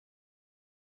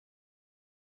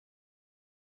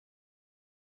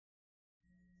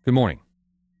Good morning.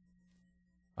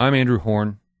 I'm Andrew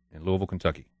Horne in Louisville,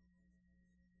 Kentucky.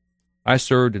 I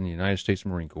served in the United States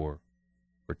Marine Corps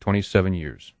for 27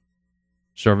 years,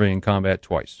 serving in combat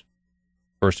twice,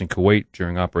 first in Kuwait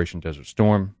during Operation Desert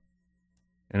Storm,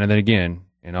 and then again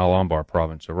in Al-Anbar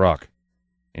province, Iraq,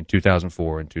 in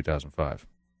 2004 and 2005.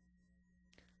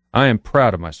 I am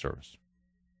proud of my service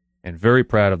and very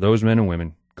proud of those men and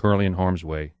women currently in harm's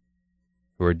way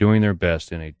who are doing their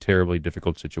best in a terribly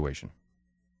difficult situation.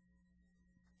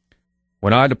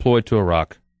 When I deployed to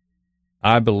Iraq,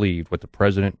 I believed what the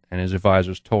President and his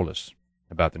advisors told us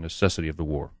about the necessity of the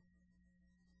war.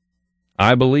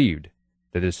 I believed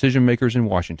the decision makers in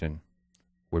Washington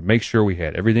would make sure we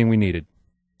had everything we needed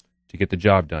to get the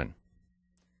job done,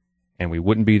 and we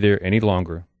wouldn't be there any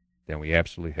longer than we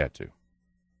absolutely had to.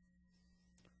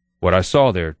 What I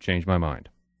saw there changed my mind.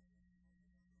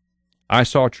 I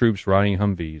saw troops riding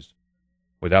Humvees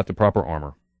without the proper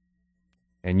armor,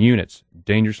 and units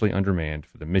dangerously undermanned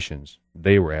for the missions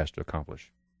they were asked to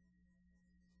accomplish.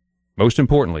 Most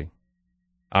importantly,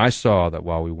 I saw that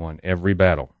while we won every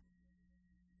battle,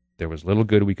 there was little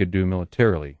good we could do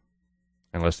militarily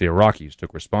unless the Iraqis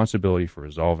took responsibility for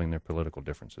resolving their political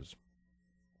differences.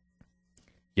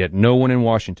 Yet no one in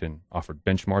Washington offered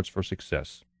benchmarks for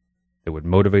success that would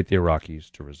motivate the Iraqis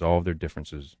to resolve their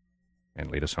differences and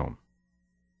lead us home.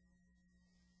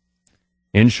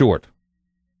 In short,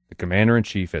 the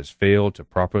Commander-in-Chief has failed to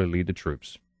properly lead the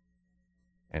troops,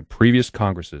 and previous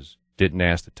Congresses didn't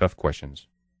ask the tough questions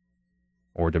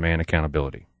or demand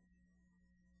accountability.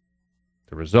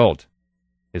 The result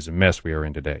is the mess we are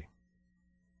in today.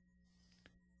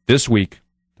 This week,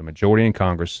 the majority in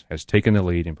Congress has taken the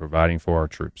lead in providing for our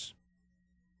troops.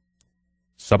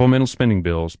 Supplemental spending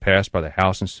bills passed by the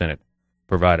House and Senate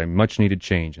provide a much-needed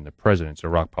change in the President's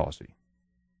Iraq policy.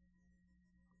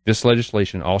 This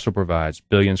legislation also provides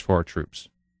billions for our troops,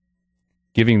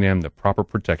 giving them the proper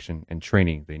protection and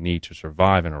training they need to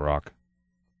survive in Iraq,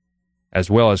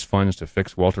 as well as funds to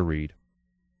fix Walter Reed,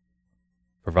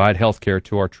 provide health care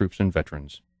to our troops and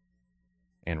veterans,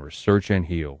 and research and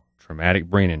heal traumatic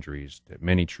brain injuries that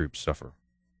many troops suffer.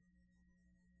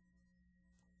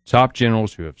 Top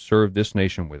generals who have served this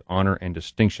nation with honor and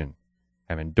distinction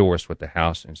have endorsed what the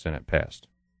House and Senate passed.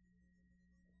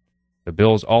 The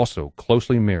bills also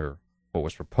closely mirror what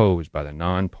was proposed by the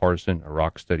nonpartisan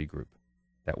Iraq Study Group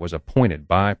that was appointed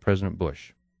by President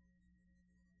Bush.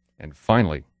 And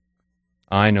finally,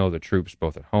 I know the troops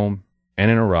both at home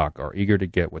and in Iraq are eager to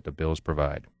get what the bills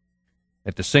provide.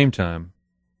 At the same time,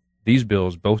 these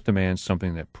bills both demand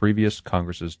something that previous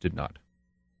Congresses did not: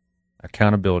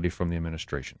 accountability from the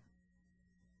administration.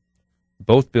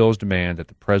 Both bills demand that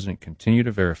the President continue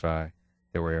to verify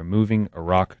that we are moving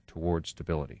Iraq towards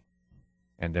stability,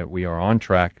 and that we are on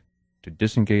track to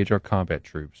disengage our combat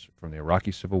troops from the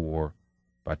Iraqi Civil War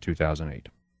by 2008.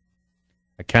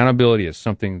 Accountability is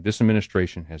something this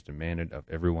administration has demanded of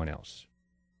everyone else.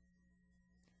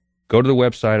 Go to the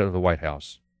website of the White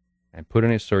House and put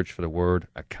in a search for the word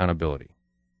accountability.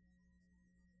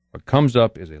 What comes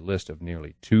up is a list of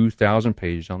nearly 2,000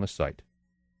 pages on the site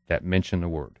that mention the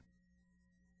word.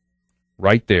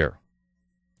 Right there,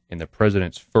 in the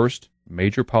President's first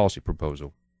major policy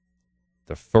proposal,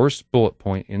 the first bullet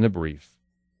point in the brief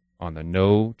on the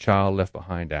No Child Left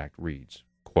Behind Act reads,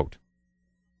 quote,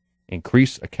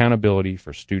 "Increase accountability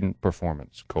for student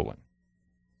performance, :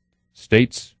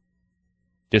 states,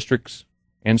 districts,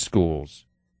 and schools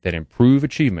that improve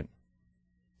achievement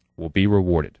will be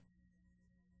rewarded.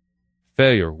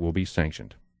 Failure will be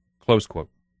sanctioned." Close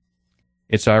quote.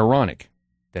 It's ironic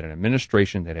that an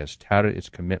administration that has touted its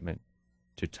commitment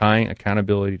to tying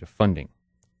accountability to funding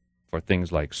for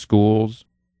things like schools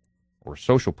or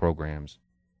social programs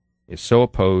is so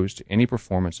opposed to any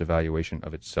performance evaluation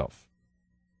of itself,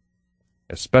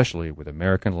 especially with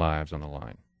American lives on the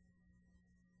line.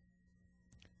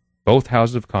 Both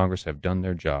houses of Congress have done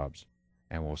their jobs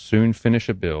and will soon finish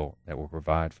a bill that will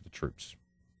provide for the troops.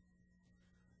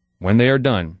 When they are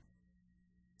done,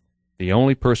 the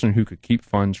only person who could keep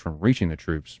funds from reaching the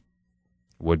troops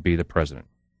would be the President.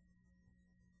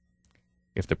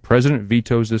 If the President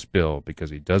vetoes this bill because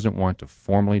he doesn't want to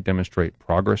formally demonstrate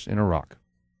progress in Iraq,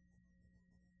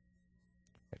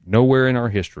 nowhere in our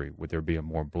history would there be a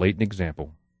more blatant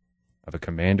example of a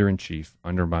commander-in-chief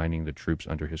undermining the troops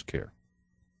under his care.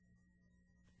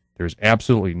 There is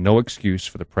absolutely no excuse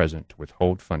for the President to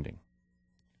withhold funding.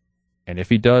 And if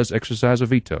he does exercise a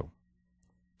veto,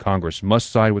 Congress must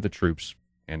side with the troops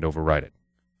and override it.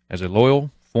 As a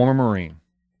loyal former Marine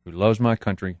who loves my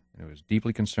country and who is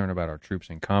deeply concerned about our troops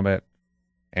in combat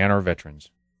and our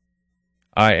veterans,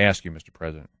 I ask you, Mr.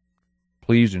 President,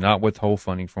 please do not withhold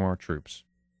funding from our troops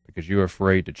because you are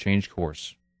afraid to change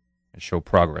course and show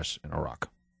progress in Iraq.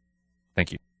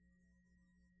 Thank you.